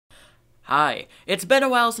Hi, it's been a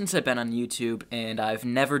while since I've been on YouTube, and I've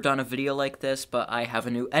never done a video like this, but I have a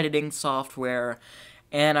new editing software,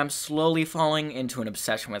 and I'm slowly falling into an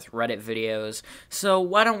obsession with Reddit videos, so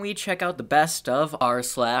why don't we check out the best of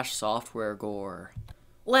r/softwaregore.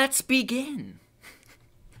 Let's begin!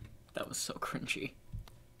 That was so cringy.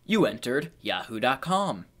 You entered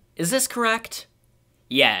yahoo.com. Is this correct?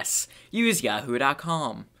 Yes, use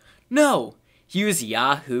yahoo.com. No, use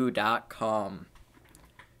yahoo.com.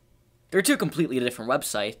 They're two completely different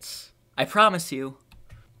websites. I promise you.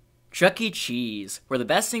 Chuck E. Cheese, where the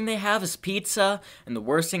best thing they have is pizza, and the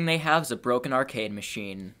worst thing they have is a broken arcade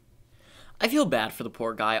machine. I feel bad for the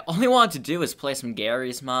poor guy. All he wanted to do is play some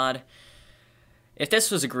Gary's Mod. If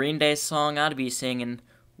this was a Green Day song, I'd be singing,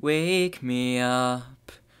 "Wake me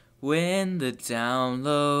up when the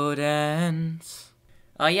download ends."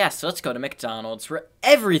 Yes, let's go to McDonald's, where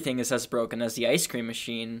everything is as broken as the ice cream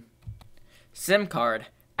machine. SIM card.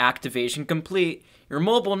 Activation complete. Your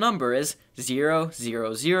mobile number is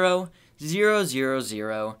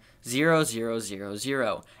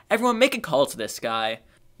 000000000. Everyone make a call to this guy.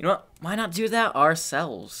 You know what? Why not do that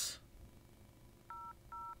ourselves?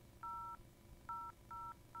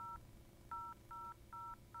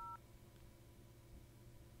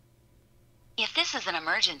 If this is an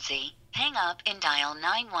emergency, hang up and dial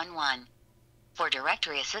 911. For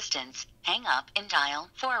directory assistance, hang up and dial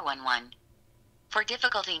 411. For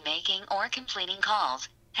difficulty making or completing calls,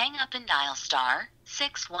 hang up and dial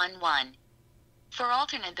 *611. For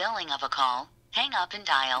alternate billing of a call, hang up and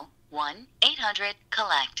dial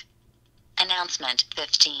 1-800-COLLECT. Announcement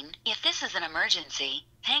 15. If this is an emergency,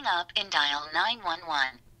 hang up and dial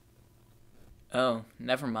 911. Oh,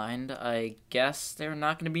 never mind. I guess they're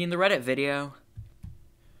not going to be in the Reddit video.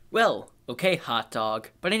 Well, okay, hot dog,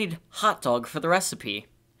 but I need hot dog for the recipe.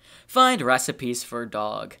 Find recipes for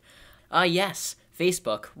dog. Yes,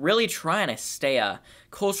 Facebook, really trying to stay a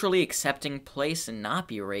culturally accepting place and not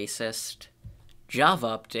be racist.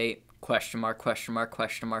 Java update, question mark, question mark,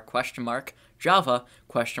 question mark, question mark, Java,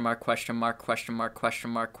 question mark, question mark, question mark, question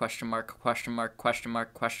mark, question mark, question mark, question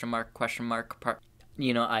mark, question mark, question mark,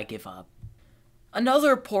 you know, I give up.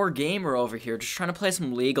 Another poor gamer over here just trying to play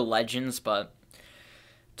some League of Legends, but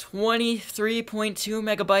 23.2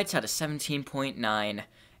 megabytes out of 17.9.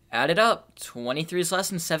 Add it up, 23 is less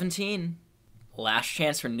than 17. Last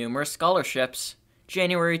chance for numerous scholarships,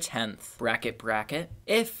 January 10th. Bracket, bracket,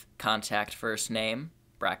 if, contact first name,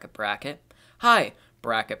 bracket, bracket. Hi,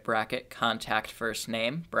 bracket, bracket, contact first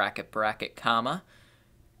name, bracket, bracket, comma.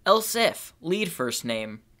 Else if, lead first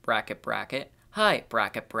name, bracket, bracket. Hi,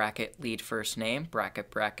 bracket, bracket, lead first name, bracket,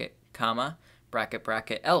 bracket, comma, bracket,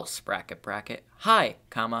 bracket, else, bracket, bracket. Hi,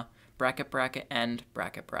 comma, bracket, bracket, end,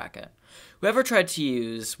 bracket, bracket. Whoever tried to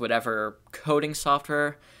use whatever coding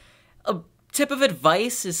software, a tip of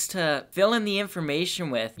advice is to fill in the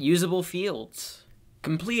information with usable fields.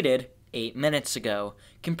 Completed 8 minutes ago.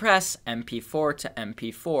 Compress MP4 to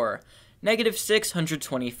MP4. Negative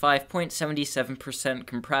 625.77%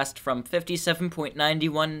 compressed from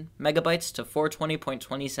 57.91 megabytes to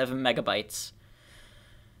 420.27 megabytes.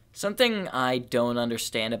 Something I don't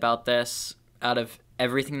understand about this, out of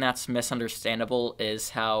everything that's misunderstandable, is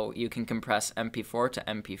how you can compress MP4 to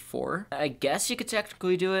MP4. I guess you could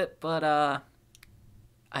technically do it, but I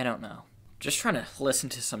don't know. Just trying to listen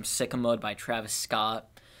to some Sicko Mode by Travis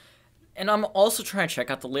Scott. And I'm also trying to check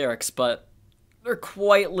out the lyrics, but they're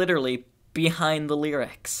quite literally behind the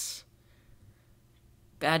lyrics.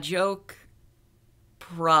 Bad joke?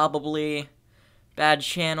 Probably. Bad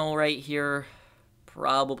channel right here?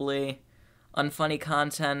 Probably. Unfunny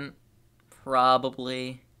content?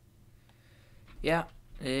 Probably. Yeah,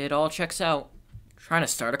 it all checks out. Trying to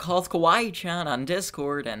start a call with Kawaii-chan on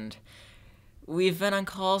Discord, and we've been on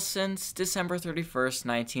call since December 31st,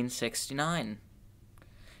 1969.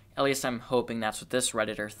 At least I'm hoping that's what this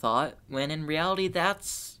Redditor thought, when in reality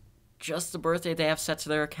that's just the birthday they have set to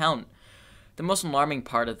their account. The most alarming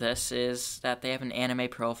part of this is that they have an anime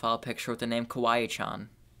profile picture with the name Kawaii-chan.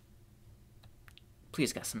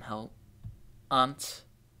 Please get some help. Aunt.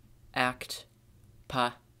 Act.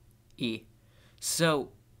 Pa. E.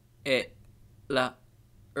 So. It. La.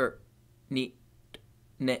 Ni.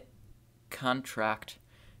 Nit. Contract.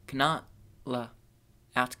 Cannot. La.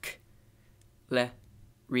 Atk. Le.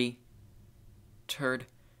 Re. Turd.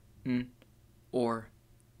 N. Or.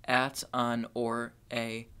 At. On. Or.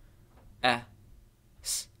 A.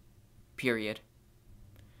 S. Period.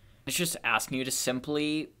 It's just asking you to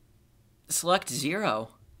simply select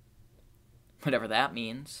 0. Whatever that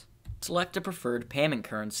means. Select a preferred payment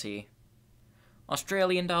currency.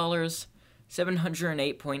 Australian dollars,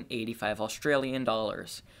 708.85 Australian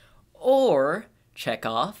dollars. Or Check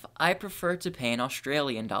off, I prefer to pay in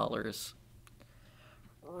Australian dollars.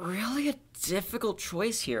 Really a difficult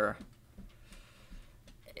choice here.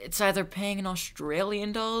 It's either paying in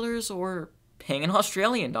Australian dollars or paying in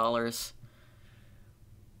Australian dollars.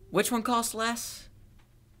 Which one costs less?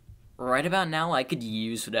 Right about now, I could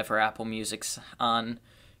use whatever Apple Music's on.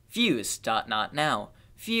 Views.notnow,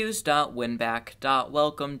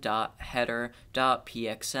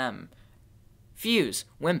 views.winback.welcome.header.pxm, views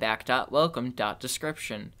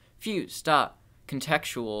winback.welcome.description,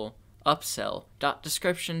 views.contextual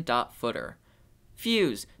upsell.description.footer,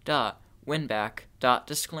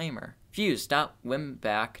 views.winback.disclaimer,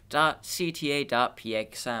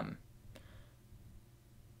 views.winback.cta.pxm.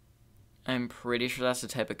 I'm pretty sure that's the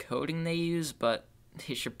type of coding they use, but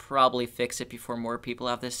they should probably fix it before more people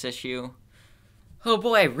have this issue. Oh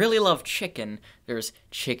boy, I really love chicken. There's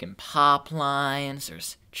chicken pop lines,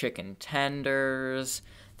 there's chicken tenders,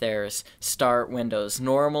 there's start Windows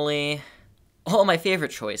normally. All my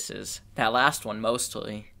favorite choices. That last one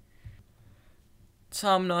mostly.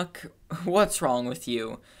 Tom Nook, what's wrong with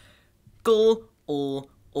you? Gul,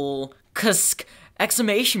 kusk,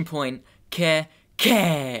 exclamation point, ke,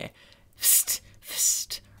 fst,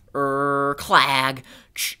 clag,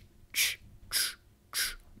 ch,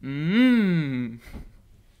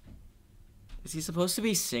 Is he supposed to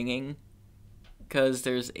be singing? Because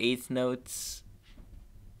there's eighth notes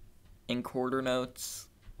and quarter notes.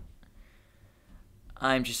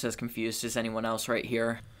 I'm just as confused as anyone else right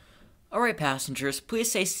here. Alright passengers, please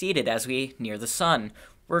stay seated as we near the sun.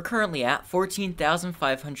 We're currently at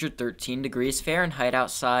 14,513 degrees Fahrenheit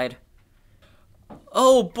outside.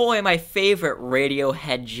 Oh boy, my favorite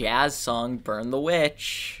Radiohead jazz song, Burn the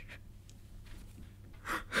Witch.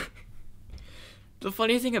 The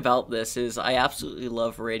funny thing about this is I absolutely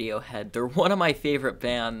love Radiohead. They're one of my favorite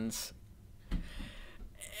bands.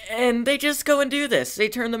 And they just go and do this. They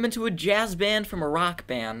turn them into a jazz band from a rock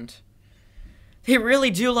band. They really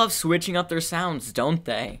do love switching up their sounds, don't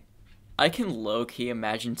they? I can low-key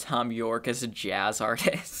imagine Thom Yorke as a jazz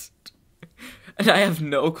artist. And I have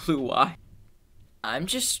no clue why. I'm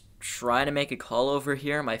just trying to make a call over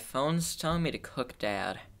here. My phone's telling me to cook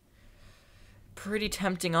Dad. Pretty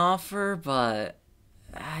tempting offer, but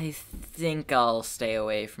I think I'll stay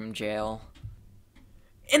away from jail.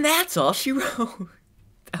 And that's all she wrote.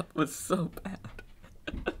 That was so bad.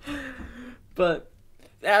 But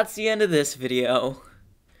that's the end of this video.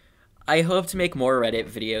 I hope to make more Reddit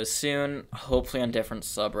videos soon, hopefully on different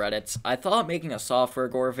subreddits. I thought making a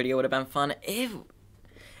softwaregore video would have been fun. It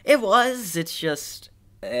was, it's just,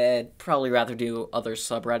 I'd probably rather do other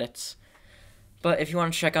subreddits. But if you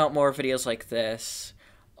want to check out more videos like this,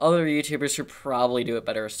 other YouTubers who probably do it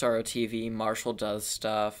better, Starro TV, Marshall does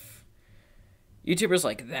stuff. YouTubers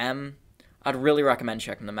like them, I'd really recommend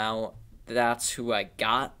checking them out. That's who I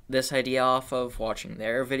got this idea off of, watching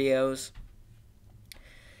their videos.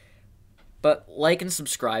 But like and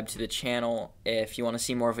subscribe to the channel if you want to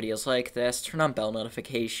see more videos like this. Turn on bell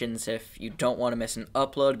notifications if you don't want to miss an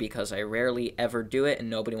upload, because I rarely ever do it and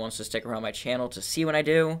nobody wants to stick around my channel to see when I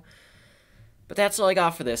do. But that's all I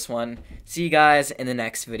got for this one. See you guys in the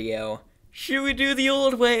next video. Should we do the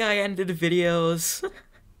old way I ended videos?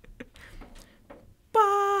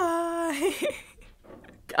 Bye!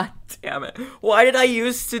 God damn it. Why did I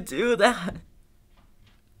used to do that?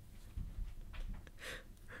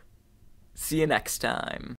 See you next time.